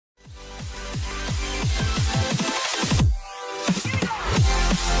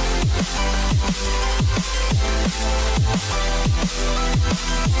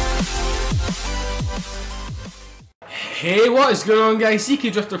Hey, what is going on guys,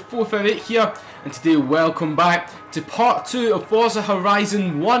 CK Drifter 458 here, and today welcome back to part 2 of Forza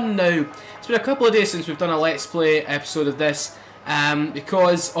Horizon 1 now. It's been a couple of days since we've done a Let's Play episode of this,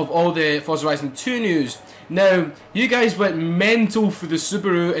 because of all the Forza Horizon 2 news. Now, you guys went mental for the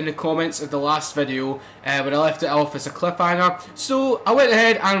Subaru in the comments of the last video, when I left it off as a cliffhanger, so I went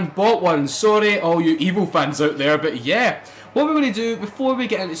ahead and bought one. Sorry all you evil fans out there, but yeah. What we're going to do before we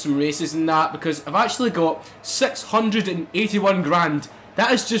get into some races and that, because I've actually got 681 grand.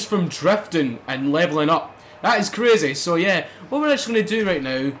 That is just from drifting and leveling up. That is crazy. So yeah, what we're actually going to do right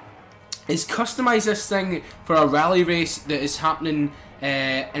now is customize this thing for a rally race that is happening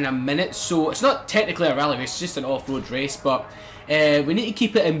in a minute. So it's not technically a rally race, it's just an off-road race, but we need to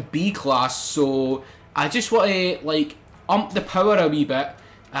keep it in B class. So I just want to like ump the power a wee bit.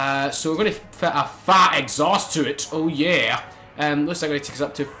 So we're going to fit a fat exhaust to it. Oh yeah. Looks like I'm going to take us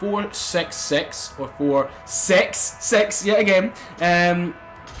up to 466 or 466 yet again.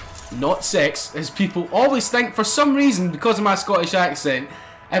 Not 6, as people always think for some reason, because of my Scottish accent.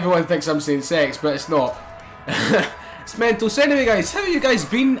 Everyone thinks I'm saying 6, but it's not. It's mental. So anyway guys, how have you guys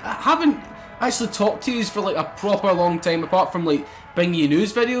been? I haven't actually talked to you for like a proper long time, apart from like bringing you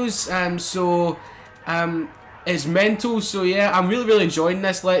news videos. It's mental, so yeah, I'm really enjoying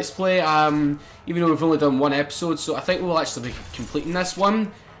this Let's Play, even though we've only done one episode, so I think we'll actually be completing this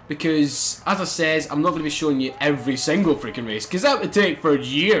one, because, as I says, I'm not going to be showing you every single freaking race, because that would take for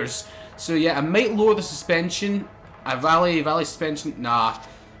years. So yeah, I might lower the suspension, a rally suspension, nah,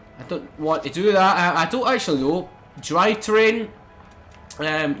 I don't want to do that. I don't actually know. Drive terrain,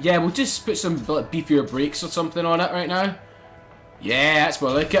 yeah, we'll just put some beefier brakes or something on it right now. Yeah, that's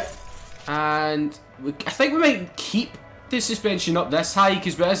more like it. And I think we might keep the suspension up this high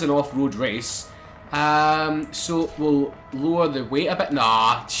because it is an off-road race. So we'll lower the weight a bit.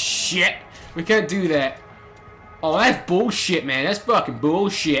 Nah, shit, we can't do that. Oh, that's bullshit, man. That's fucking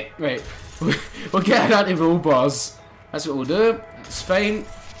bullshit. Right, we'll get an anti-roll bars. That's what we'll do. It's fine.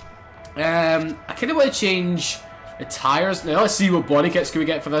 I kind of want to change the tires. Now let's see what body kits can we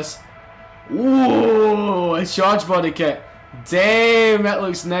get for this. Ooh, a charge body kit. Damn, that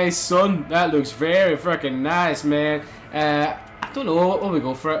looks nice, son. That looks very freaking nice, man. I don't know, what will we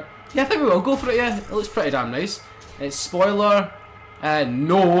go for it? Yeah, I think we will go for it, yeah. It looks pretty damn nice. It's spoiler.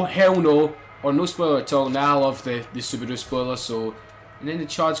 No, hell no. Or no spoiler at all. Nah, I love the Subaru spoiler, so. And then the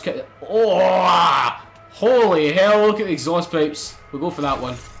charge kit. Oh! Holy hell, look at the exhaust pipes. We'll go for that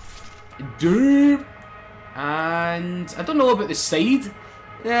one. Damn. And I don't know about the side.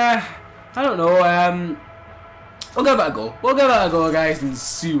 Yeah, I don't know. We'll give it a go. We'll give it a go, guys, and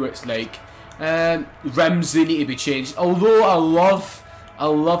see what it's like. Rims, they need to be changed. Although I love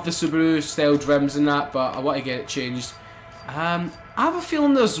the Subaru styled rims and that, but I want to get it changed. I have a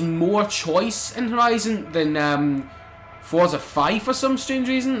feeling there's more choice in Horizon than Forza 5 for some strange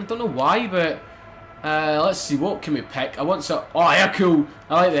reason. I don't know why, but let's see, what can we pick? I want some. Oh yeah, cool.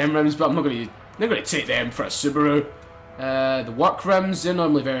 I like them rims, but I'm not gonna take them for a Subaru. The work rims, they're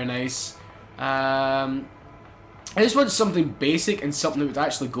normally very nice. I just want something basic and something that would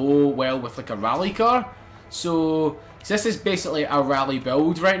actually go well with like a rally car. So this is basically a rally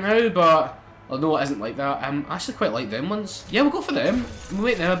build right now, but although it isn't like that, I actually quite like them ones. Yeah, we'll go for them. We'll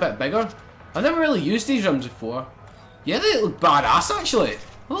make them a bit bigger. I've never really used these rims before. Yeah, they look badass actually.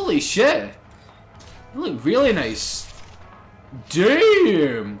 Holy shit. They look really nice.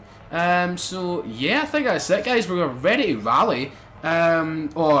 Damn. So yeah, I think that's it, guys. We're ready to rally,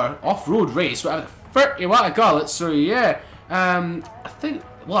 or off-road race, whatever you want to call it. So yeah, I think,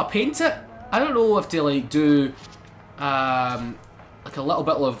 will I paint it? I don't know if to like do like a little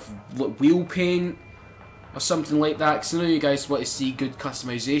bit of wheel paint or something like that, because I know you guys want to see good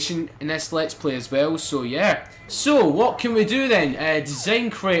customization in this Let's Play as well. So yeah, so what can we do then? Design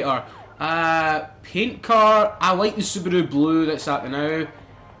creator, paint car. I like the Subaru blue that's at now.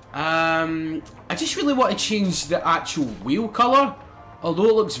 I just really want to change the actual wheel colour, although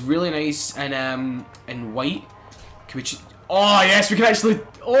it looks really nice in white. Can we? Oh yes, we can actually.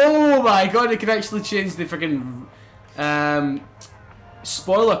 Oh my god, we can actually change the freaking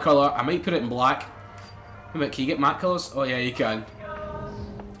spoiler colour. I might put it in black. Wait a minute, can you get matte colours? Oh yeah, you can.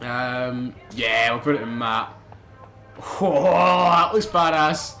 Yeah, we'll put it in matte. Oh, that looks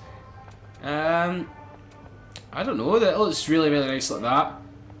badass. I don't know. That looks really nice like that.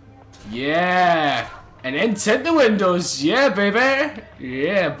 Yeah, and then tint the windows. Yeah, baby.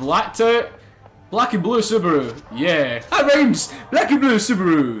 Yeah, blacked out. Black and blue Subaru. Yeah, that rhymes. Black and blue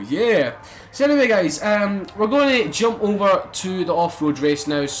Subaru. Yeah. So anyway, guys, we're going to jump over to the off-road race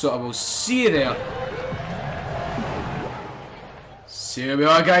now. So I will see you there. So here we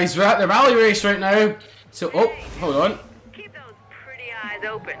are, guys. We're at the rally race right now. So, oh, hold on. Keep those pretty eyes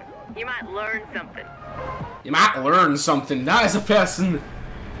open. You might learn something. You might learn something. That is a person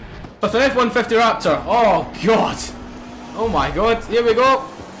with an F-150 Raptor. Oh, God. Oh, my God. Here we go.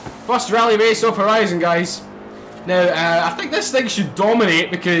 First rally race of Horizon, guys. Now, I think this thing should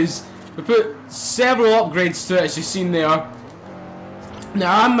dominate because we put several upgrades to it, as you've seen there.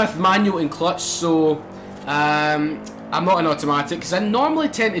 Now, I'm with manual and clutch, so I'm not an automatic, because I normally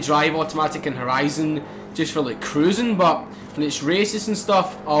tend to drive automatic in Horizon just for like cruising, but when it's races and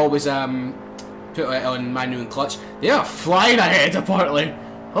stuff, I always put it on manual and clutch. They are flying ahead, apparently.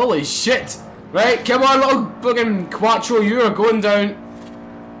 Holy shit. Right, come on, little fucking Quattro, you are going down.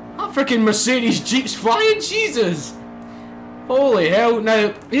 That freaking Mercedes Jeep's flying, Jesus. Holy hell.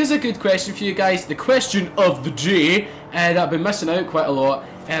 Now, here's a good question for you guys. The question of the day that I've been missing out quite a lot.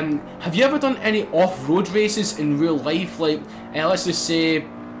 Have you ever done any off-road races in real life? Like, let's just say,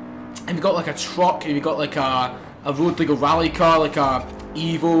 have you got like a truck, have you got like a road legal rally car, like a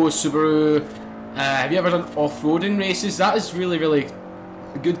Evo, Subaru? Have you ever done off-roading races? That is really, really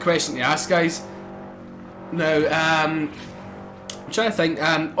a good question to ask, guys. Now, I'm trying to think.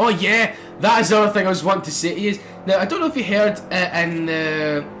 Oh yeah, that is the other thing I was wanting to say to you. Now, I don't know if you heard in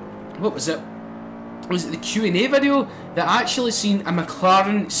what was it? Was it the Q&A video that I actually seen a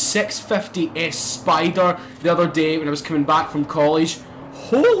McLaren 650S Spider the other day when I was coming back from college.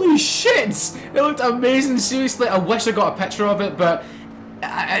 Holy shit! It looked amazing, seriously. I wish I got a picture of it, but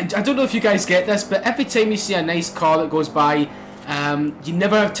I don't know if you guys get this, but every time you see a nice car that goes by, you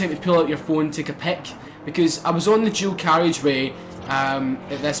never have time to pull out your phone, take a pic, because I was on the dual carriageway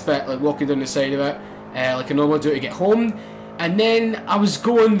at this bit, like walking down the side of it, like I normally do to get home. And then I was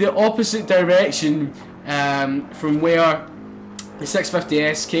going the opposite direction from where the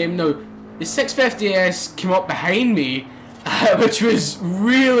 650S came. Now, the 650S came up behind me, which was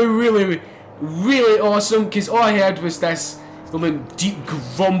really, really, really awesome, because all I heard was this deep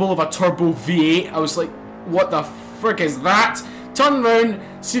grumble of a turbo V8. I was like, what the frick is that? Turned around,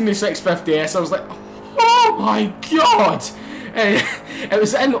 seen the 650S, I was like, oh my god! And it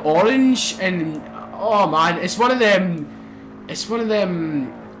was in orange, and oh man, it's one of them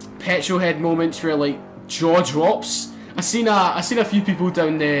petrol head moments where like jaw drops. I seen a few people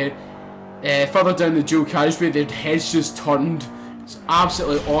down the further down the dual carriageway, their heads just turned. It's an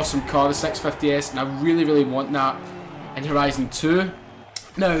absolutely awesome car, the 650S, and I really, really want that in Horizon 2.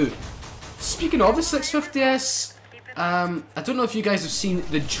 Now, speaking of the 650S, I don't know if you guys have seen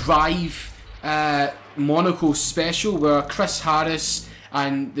the Drive Monaco special where Chris Harris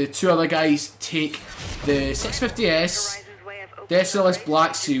and the two other guys take the 650S, the SLS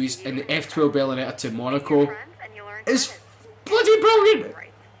Black Series, and the F12 Berlinetta to Monaco. It's bloody brilliant!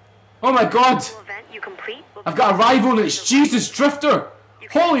 Oh my god! I've got a rival and it's Jesus Drifter!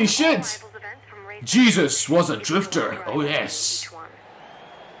 Holy shit! Jesus was a drifter, oh yes.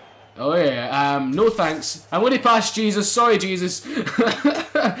 Oh yeah, no thanks. I'm going to pass Jesus, sorry Jesus.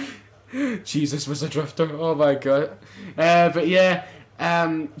 Jesus was a drifter, oh my god. But yeah.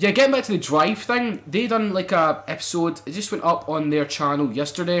 Yeah, getting back to the Drive thing, they done like a episode, it just went up on their channel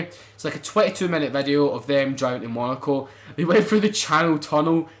yesterday. It's like a 22-minute video of them driving to Monaco. They went through the Channel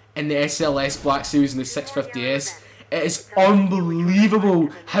Tunnel in the SLS Black Series and the 650S. It is unbelievable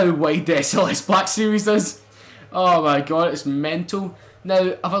how wide the SLS Black Series is. Oh my god, it's mental.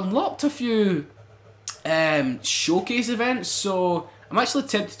 Now, I've unlocked a few showcase events, so I'm actually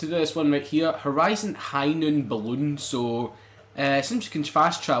tempted to do this one right here. Horizon High Noon Balloon, so since you can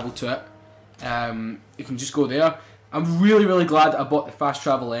fast travel to it, you can just go there. I'm really, really glad I bought the Fast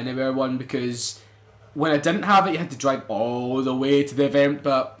Travel Anywhere one, because when I didn't have it, you had to drive all the way to the event,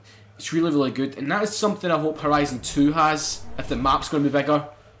 but it's really, really good. And that is something I hope Horizon 2 has, if the map's going to be bigger.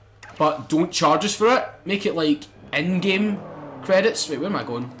 But don't charge us for it. Make it like in-game credits. Wait, where am I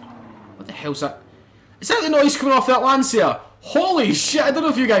going? What the hell's that? Is that the noise coming off that Lancia? Holy shit, I don't know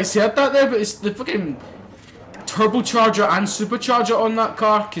if you guys heard that there, but it's the fucking turbocharger and supercharger on that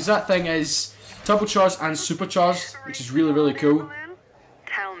car, because that thing is turbocharged and supercharged, which is really, really cool.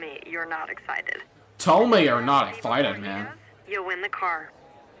 Tell me you're not excited. Tell me you're not excited, man. You'll win the car.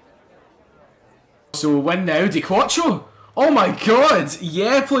 So we win the Audi Quattro? Oh my god!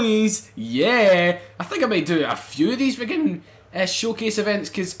 Yeah, please! Yeah! I think I might do a few of these freaking showcase events,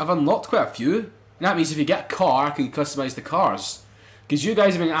 because I've unlocked quite a few. And that means if you get a car, I can customise the cars. Because you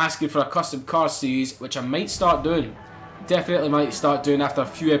guys have been asking for a custom car series, which I might start doing. Definitely might start doing after a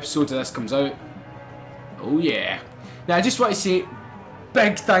few episodes of this comes out. Oh yeah. Now I just want to say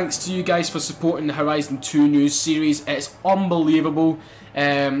big thanks to you guys for supporting the Horizon 2 news series. It's unbelievable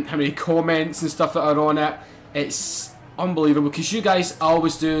how many comments and stuff that are on it. It's unbelievable, because you guys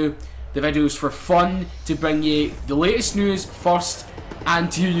always do the videos for fun, to bring you the latest news first,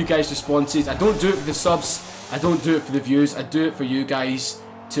 and to hear you guys' responses. I don't do it for the subs, I don't do it for the views, I do it for you guys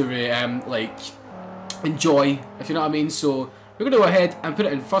to like enjoy, if you know what I mean. So we're going to go ahead and put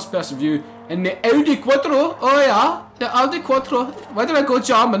it in first person view in the Audi Quattro. Oh yeah, the Audi Quattro. Why did I go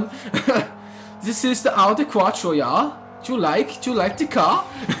German? This is the Audi Quattro, yeah. Do you like the car?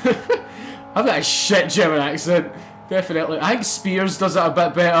 I've got a shit German accent, definitely. I think Spears does it a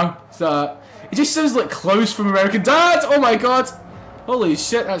bit better. So it just sounds like Klaus from American Dad. Oh my god, holy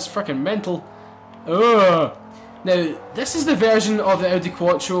shit, that's freaking mental. Ugh. Now this is the version of the Audi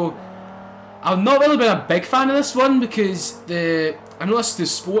Quattro. I've not really been a big fan of this one, because I know it's the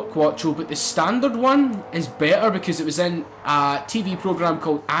Sport Quattro, but the standard one is better because it was in a TV programme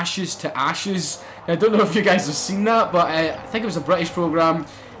called Ashes to Ashes. I don't know if you guys have seen that, but I think it was a British programme,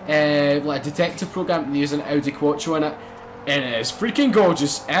 like a detective programme, and they use an Audi Quattro in it, and it is freaking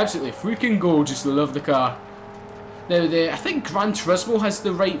gorgeous, absolutely freaking gorgeous. I love the car. Now, I think Gran Turismo has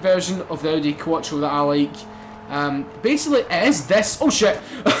the right version of the Audi Quattro that I like. Basically it is this. Oh shit.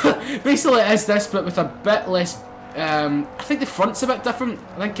 Basically it is this, but with a bit less. I think the front's a bit different.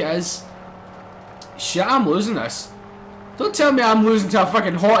 I think it is. Shit, I'm losing this. Don't tell me I'm losing to a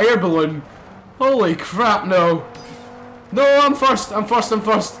fucking hot air balloon. Holy crap, no. No, I'm first. I'm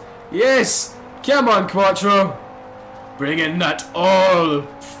first. Yes. Come on, Quattro. Bring in that all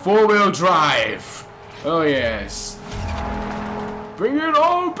 4-wheel drive. Oh yes. Bring it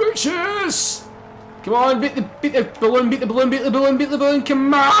on, bitches. Come on, beat the balloon,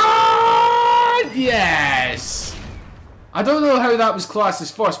 come on! Yes! I don't know how that was classed as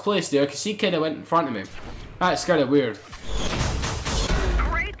first place there, because he kind of went in front of me. That's kind of weird.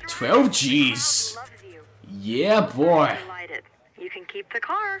 12 G's. Yeah, boy. You can keep the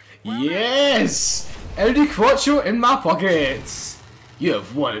car. Yes! Audi Quattro in my pockets. You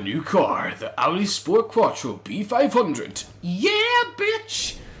have won a new car, the Audi Sport Quattro B500. Yeah,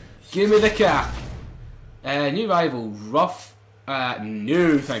 bitch! Give me the cap. New rival, rough.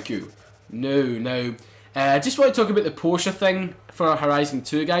 No, thank you. No. Just want to talk about the Porsche thing for Horizon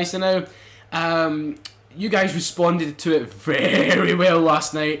 2, guys. Now, you guys responded to it very well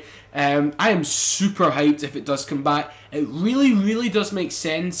last night. I am super hyped if it does come back. It really does make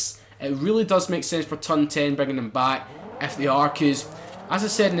sense. It really does make sense for Turn 10 bringing them back if they are, because, as I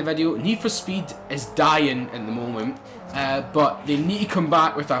said in the video, Need for Speed is dying at the moment, but they need to come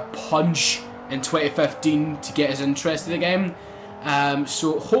back with a punch in 2015 to get us interested again.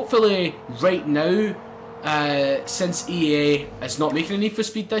 So hopefully right now, since EA is not making a Need for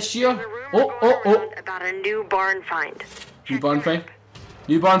Speed this year. Oh. About a new barn find. New barn find?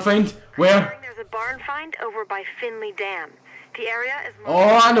 New barn find? Where? There's a barn find over by Finley Dam. The area is...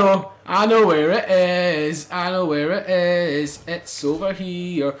 Oh, I know where it is. It's over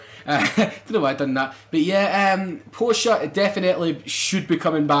here. Don't know why I done that. But yeah, Porsche definitely should be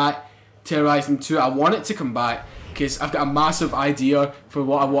coming back to Horizon 2. I want it to come back because I've got a massive idea for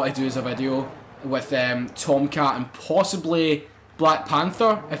what I want to do as a video with Tomcat and possibly Black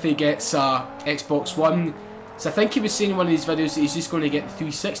Panther if he gets a Xbox One. So I think he was saying in one of these videos that he's just going to get the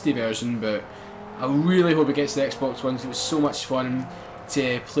 360 version, but I really hope he gets the Xbox One because it was so much fun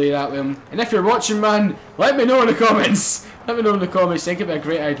to play that with him. And if you're watching, man, let me know in the comments. Let me know in the comments. I think it'd be a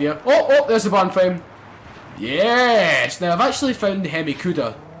great idea. Oh, there's the barn find. Yes! Now I've actually found the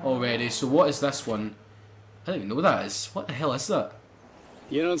Hemi-Cuda already, so what is this one? I don't even know what that is. What the hell is that?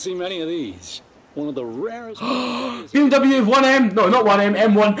 You don't see many of these. One of the rarest... BMW 1M! No, not 1M,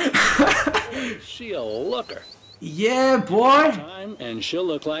 M1. She a looker. Yeah, boy! Time, and she'll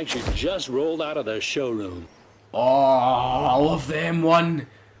look like she just rolled out of the showroom. Oh, I love the M1.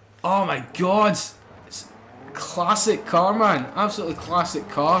 Oh my god. It's a classic car, man. Absolutely classic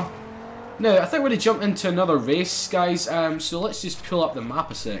car. Now, I think we're going to jump into another race, guys. So let's just pull up the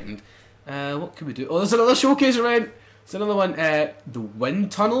map a second. What can we do? Oh, there's another showcase event. There's another one. The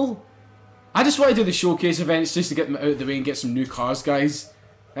Wind Tunnel. I just want to do the showcase events just to get them out of the way and get some new cars, guys.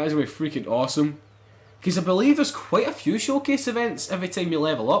 That is going to be freaking awesome. Because I believe there's quite a few showcase events every time you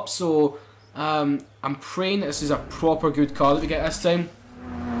level up. So I'm praying that this is a proper good car that we get this time.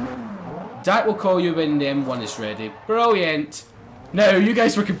 Dak will call you when the M1 is ready. Brilliant. Now, you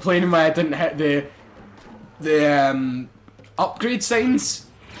guys were complaining why I didn't hit the upgrade signs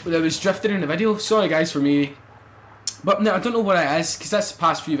when I was drifting in the video. Sorry guys for me. But no, I don't know what it is, because that's the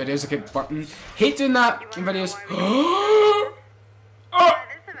past few videos I kept button. Hate doing that in videos. Oh!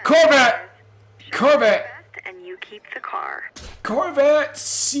 Corvette! Corvette! And you keep the car. Corvette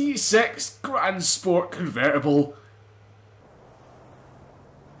C6 Grand Sport Convertible.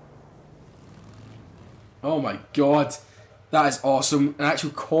 Oh my god. That is awesome. An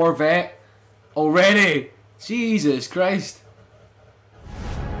actual Corvette already. Jesus Christ.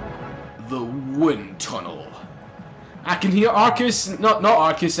 The wind tunnel. I can hear Arcus, not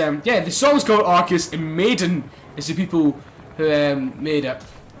Arcus, yeah, the song's called Arcus, and Maiden is the people who made it.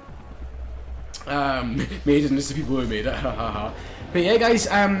 Maiden is the people who made it, But yeah guys,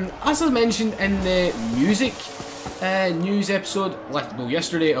 as I mentioned in the music news episode, well,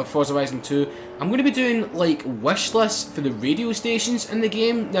 yesterday of Forza Horizon 2, I'm going to be doing like wish lists for the radio stations in the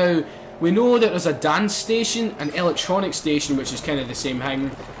game. Now, we know that there's a dance station, an electronic station, which is kind of the same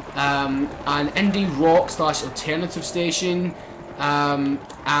thing, an indie rock / alternative station,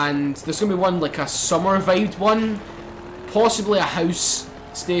 and there's going to be one like a summer vibed one, possibly a house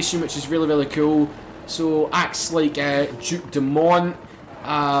station, which is really, really cool. So acts like Duke Dumont,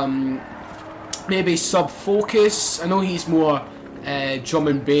 maybe Sub Focus. I know he's more drum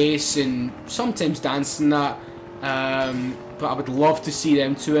and bass and sometimes dance and that, but I would love to see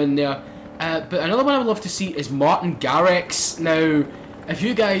them two in there. But another one I would love to see is Martin Garrix. Now, if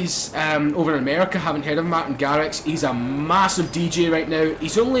you guys over in America haven't heard of Martin Garrix, he's a massive DJ right now.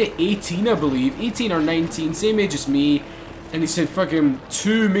 He's only 18, I believe, 18 or 19, same age as me, and he's had fucking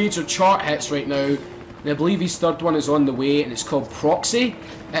 2 major chart hits right now. And I believe his third one is on the way, and it's called Proxy.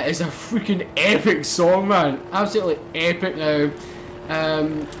 It is a freaking epic song, man. Absolutely epic now.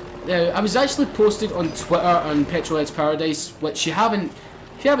 Now, I was actually posted on Twitter on Petrolhead's Paradise, which if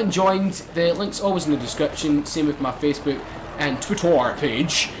you haven't joined, the link's always in the description, same with my Facebook and Twitter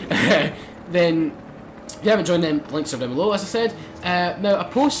page. Then, if you haven't joined them, links are down below, as I said. Now, I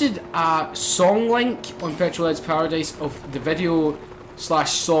posted a song link on Petrolhead's Paradise of the video /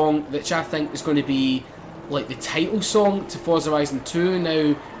 song, which I think is going to be like the title song to Forza Horizon 2.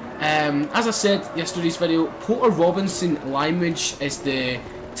 Now, as I said yesterday's video, Porter Robinson Language is the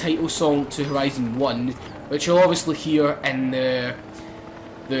title song to Horizon 1, which you'll obviously hear in the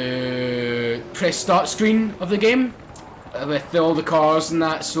press start screen of the game with all the cars and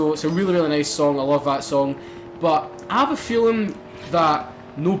that. So it's a really, really nice song. I love that song. But I have a feeling that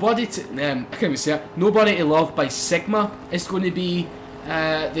Nobody to Love by Sigma is going to be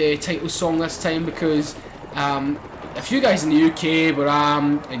the title song this time, because if you guys in the UK, where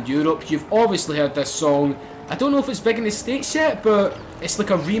I'm in Europe, you've obviously heard this song. I don't know if it's big in the States yet, but it's like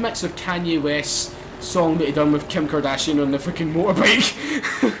a remix of Kanye West's song that he done with Kim Kardashian on the freaking motorbike.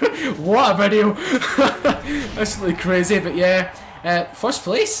 What a video. Absolutely crazy. But yeah, first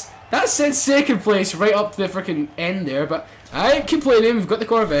place. That said second place right up to the freaking end there, but I ain't complaining, we've got the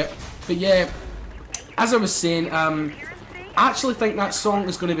Corvette. But yeah, as I was saying, I actually think that song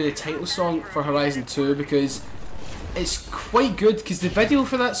is going to be the title song for Horizon 2, because it's quite good, because the video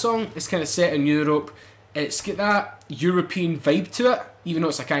for that song is kind of set in Europe. It's got that European vibe to it, even though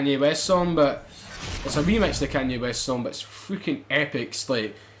it's a Kanye West song, but it's a remix of the Kanye West song, but it's freaking epic. It's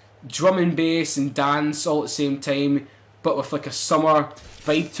like drum and bass and dance all at the same time, but with like a summer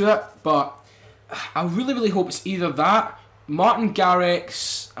vibe to it. But I really, really hope it's either that, Martin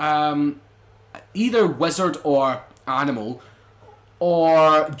Garrix, either Wizard or Animal,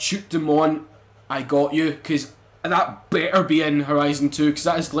 or Duke Dumont, I Got You, because that better be in Horizon 2, because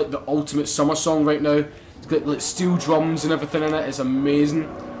that is like the ultimate summer song right now. It's got like steel drums and everything in it. It's amazing.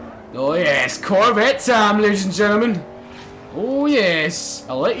 Oh yes, Corvette time, ladies and gentlemen. Oh yes.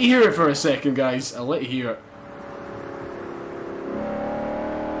 I'll let you hear it for a second, guys. I'll let you hear it.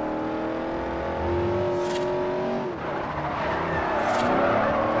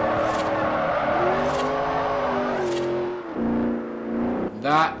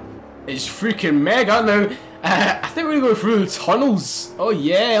 That is freaking mega. Now, I think we're going to go through the tunnels. Oh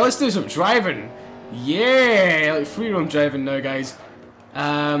yeah, let's do some driving. Yeah, like free roam driving now, guys.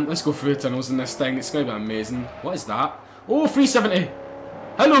 Let's go through the tunnels in this thing. It's going to be amazing. What is that? Oh, 370.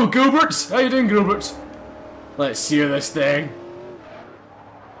 Hello, Gilbert. How you doing, Gilbert? Let's see this thing.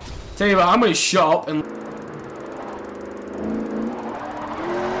 Tell you what, I'm going to shut up and...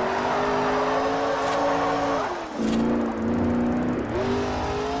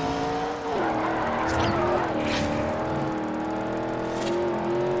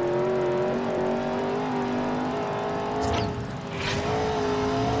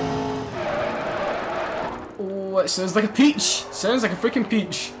 It sounds like a peach. Sounds like a freaking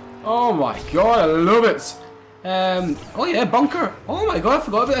peach. Oh my god, I love it. Oh yeah, bunker. Oh my god, I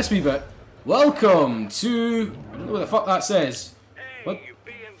forgot about this wee bit. Welcome to... I don't know what the fuck that says. Hey, What? your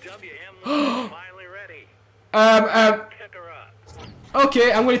BMW M1 is finally ready. Pick her up.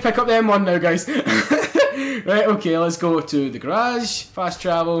 Okay, I'm going to pick up the M1 now, guys. Right, okay, let's go to the garage. Fast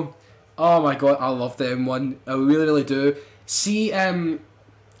travel. Oh my god, I love the M1. I really, really do. See, if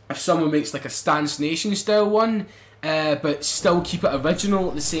someone makes like a Stance Nation style one, but still keep it original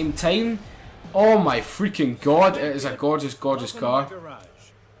at the same time. Oh my freaking god, it is a gorgeous, gorgeous car.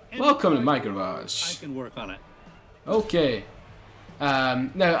 Welcome to my garage. I can work on it. Okay. Now,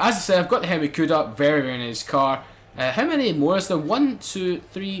 as I said, I've got the Hemi Cuda, very, very nice car. How many more is there? 1, 2,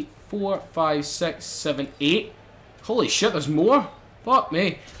 3, 4, 5, 6, 7, 8. Holy shit, there's more. Fuck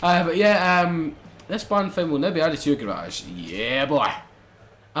me. But yeah, this barn thing will now be added to your garage. Yeah, boy.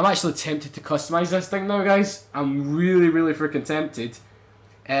 I'm actually tempted to customise this thing now, guys. I'm really, really freaking tempted.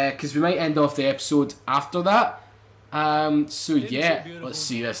 Because we might end off the episode after that. So yeah, let's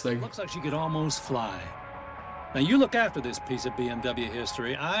see this thing. Looks like she could almost fly. Now you look after this piece of BMW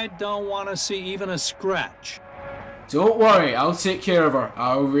history. I don't want to see even a scratch. Don't worry, I'll take care of her.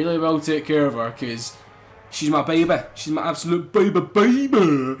 I really will take care of her, because she's my baby. She's my absolute baby.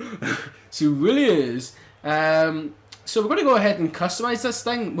 She really is. So we're going to go ahead and customise this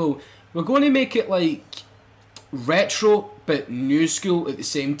thing. Well, we're going to make it like retro, but new school at the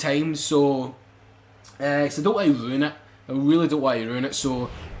same time. So, I don't want to ruin it. I really don't want to ruin it. So,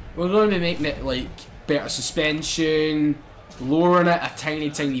 we're going to be making it like better suspension, lowering it a tiny,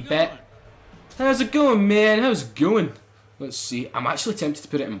 tiny bit. How's it going, man? How's it going? Let's see. I'm actually tempted to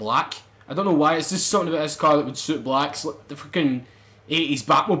put it in black. I don't know why. It's just something about this car that would suit black. It's like the freaking 80s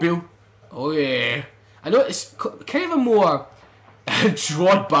Batmobile. Oh yeah. I know it's kind of a more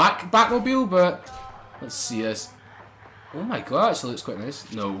drawn back Batmobile, but let's see this. Oh my god, actually looks quite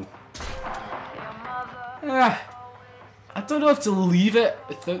nice. No. I don't know if to leave it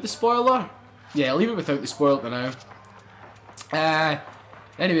without the spoiler. Yeah, leave it without the spoiler for now.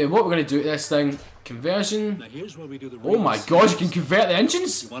 Anyway, what we're going to do to this thing, conversion. Now here's where we do the oh my god, you can convert the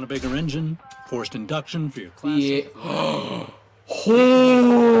engines? You want a bigger engine? Forced induction for your classic? Yeah.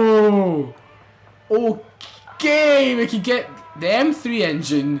 Oh! Okay, we can get the M3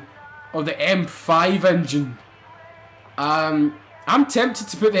 engine or the M5 engine. I'm tempted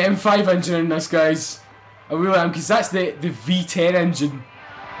to put the M5 engine in this, guys. I really am, because that's the V10 engine.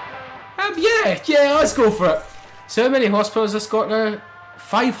 Yeah, let's go for it. So how many horsepower has this got now?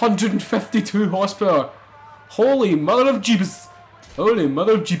 552 horsepower. Holy mother of Jeebus. Holy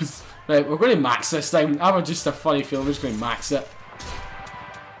mother of Jeebus. Right, we're going to max this thing. I have just a funny feeling we're just going to max it.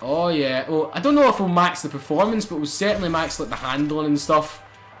 Oh yeah, well, I don't know if we'll max the performance, but we'll certainly max like the handling and stuff.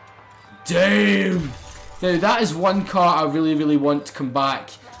 Damn! Now that is one car I really, really want to come back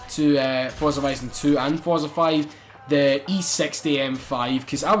to Forza Horizon 2 and Forza 5, the E60 M5,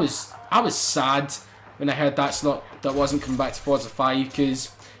 because I was sad when I heard that wasn't coming back to Forza 5,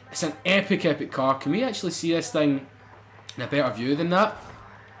 because it's an epic car. Can we actually see this thing in a better view than that?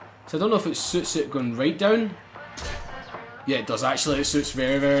 So I don't know if it suits it going right down. Yeah, it does actually. It suits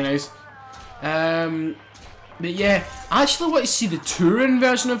very, very nice. But yeah, I actually want to see the touring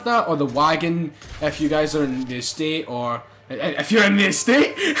version of that, or the wagon, if you guys are in the estate, or if you're in the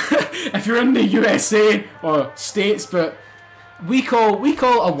estate, if you're in the USA or States. But we call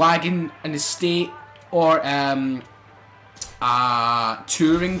a wagon an estate or a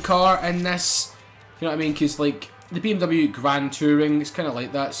touring car in this. You know what I mean? Because like the BMW Grand Touring, it's kind of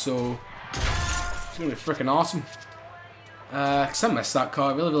like that. So it's gonna be freaking awesome. Cause I miss that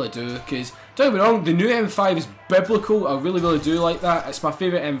car, I really, really do. Because don't get me wrong, the new M5 is biblical. I really, really do like that. It's my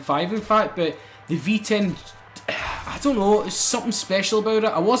favourite M5, in fact. But the V10, I don't know, there's something special about it.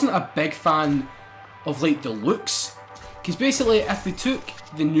 I wasn't a big fan of like the looks. Because basically, if they took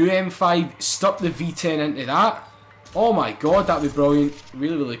the new M5, stuck the V10 into that, oh my god, that'd be brilliant.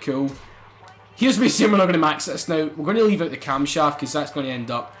 Really, really cool. Here's me saying we're not going to max this now. We're going to leave out the camshaft because that's going to end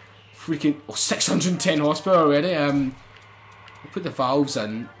up freaking 610 horsepower already. We'll put the valves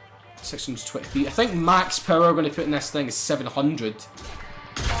in, 620 feet. I think max power we're going to put in this thing is 700.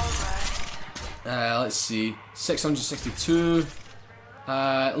 Let's see, 662.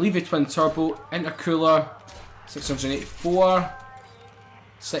 Levy twin turbo, intercooler, 684.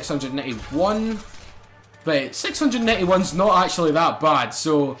 691. Right, 691's not actually that bad,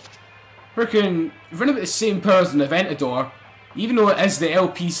 so freaking run about the same power as an Aventador. Even though it is the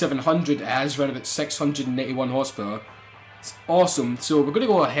LP700, it has run about 681 horsepower. It's awesome. So we're going to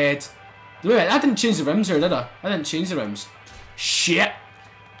go ahead. Wait, I didn't change the rims here, did I? I didn't change the rims. Shit.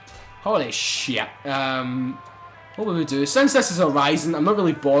 Holy shit. What will we do? Since this is a Horizon, I'm not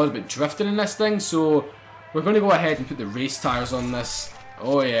really bothered about drifting in this thing, so we're going to go ahead and put the race tyres on this.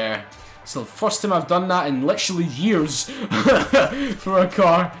 Oh yeah. It's the first time I've done that in literally years for a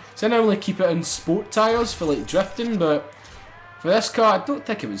car. So I normally keep it in sport tyres for like drifting, but for this car I don't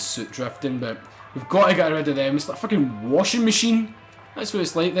think it would suit drifting, but we've got to get rid of them. It's like a fucking washing machine. That's what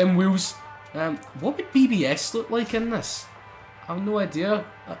it's like, them wheels. What would BBS look like in this? I have no idea.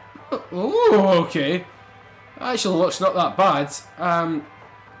 Oh, okay. Actually, looks not that bad.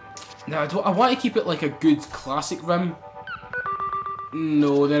 Now, I want to keep it like a good classic rim.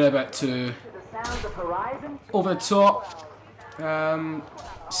 No, they're a bit too over the top.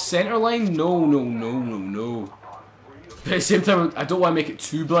 Centre line? No, no, no, no, no. But at the same time, I don't want to make it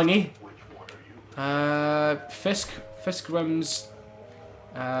too blingy. Fisk rims.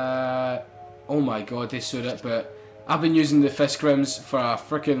 Oh my god, they suit it, but I've been using the Fisk rims for a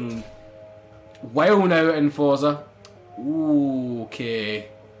freaking while now in Forza. Ooh, okay.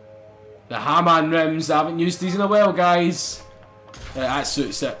 The Hamann rims, I haven't used these in a while, guys. That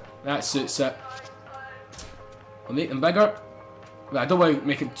suits it. That suits it. I'll make them bigger. Well, I don't want to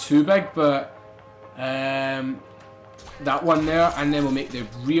make it too big, but that one there, and then we'll make the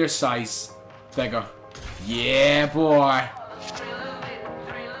rear size bigger. Yeah, boy.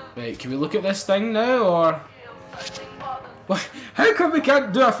 Right, can we look at this thing now, or what? How come we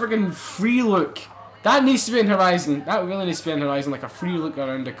can't do a friggin' free look? That needs to be in Horizon. That really needs to be in Horizon, like a free look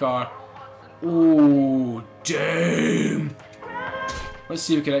around the car. Oh, damn. Let's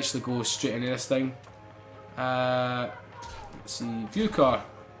see if we can actually go straight into this thing. Let's see, view car.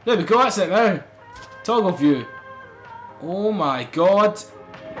 There we go, that's it now. Toggle view. Oh my god.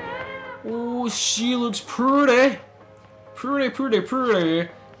 Oh, she looks pretty. Pretty, pretty, pretty.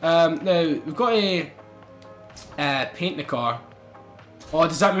 Now, we've got to paint the car. Oh,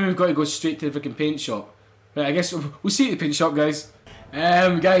 does that mean we've got to go straight to the freaking paint shop? Right, I guess we'll see you at the paint shop, guys.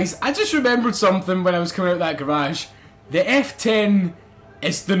 Guys, I just remembered something when I was coming out of that garage. The F10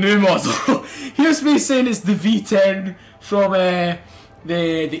 is the new model. Here's me saying it's the V10 from the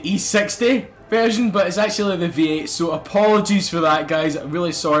E60 version, but it's actually the V8, so apologies for that, guys. I'm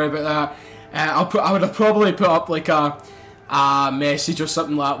really sorry about that. I would have probably put up like a message or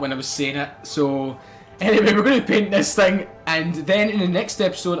something like that when I was saying it. So anyway, we're going to paint this thing, and then in the next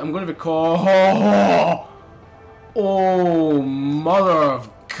episode I'm going to record... Oh, mother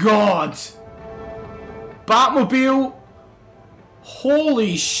of God! Batmobile!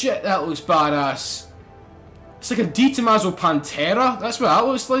 Holy shit, that looks badass. It's like a Di Tommaso Pantera. That's what that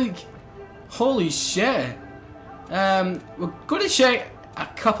looks like. Holy shit. We're going to check a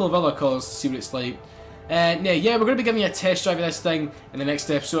couple of other colours to see what it's like. Yeah, we're going to be giving you a test drive of this thing in the next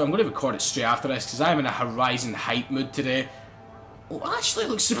episode. I'm going to record it straight after this because I'm in a Horizon hype mood today. Oh, actually,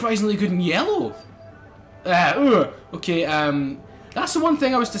 it looks surprisingly good in yellow. Okay, that's the one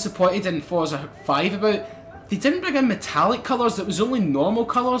thing I was disappointed in Forza 5 about. They didn't bring in metallic colours, it was only normal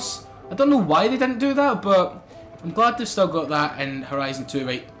colours. I don't know why they didn't do that, but I'm glad they've still got that in Horizon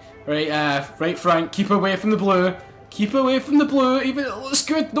 2. Right, Frank, keep away from the blue. Keep away from the blue, even it looks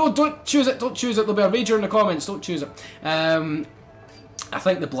good. No, don't choose it, don't choose it. There'll be a rager in the comments, don't choose it. I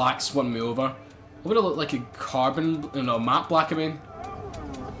think the black's won me over. What would it look like a carbon, no, matte black, I mean.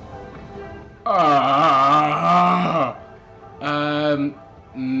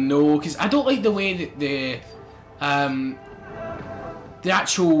 No, because I don't like the way that the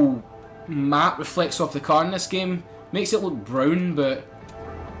actual matte reflects off the car in this game. Makes it look brown, but...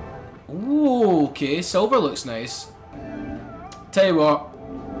 Ooh, okay, silver looks nice. Tell you what,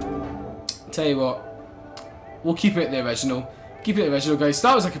 we'll keep it the original. Keep it the original, guys.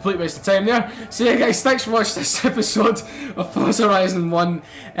 That was a complete waste of time there. So yeah, guys, thanks for watching this episode of Forza Horizon 1.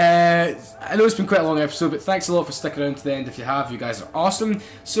 I know it's been quite a long episode, but thanks a lot for sticking around to the end. If you have, you guys are awesome.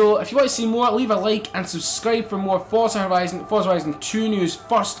 So if you want to see more, leave a like and subscribe for more Forza Horizon 2 news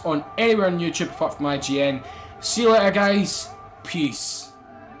first on anywhere on YouTube apart from IGN. See you later, guys. Peace.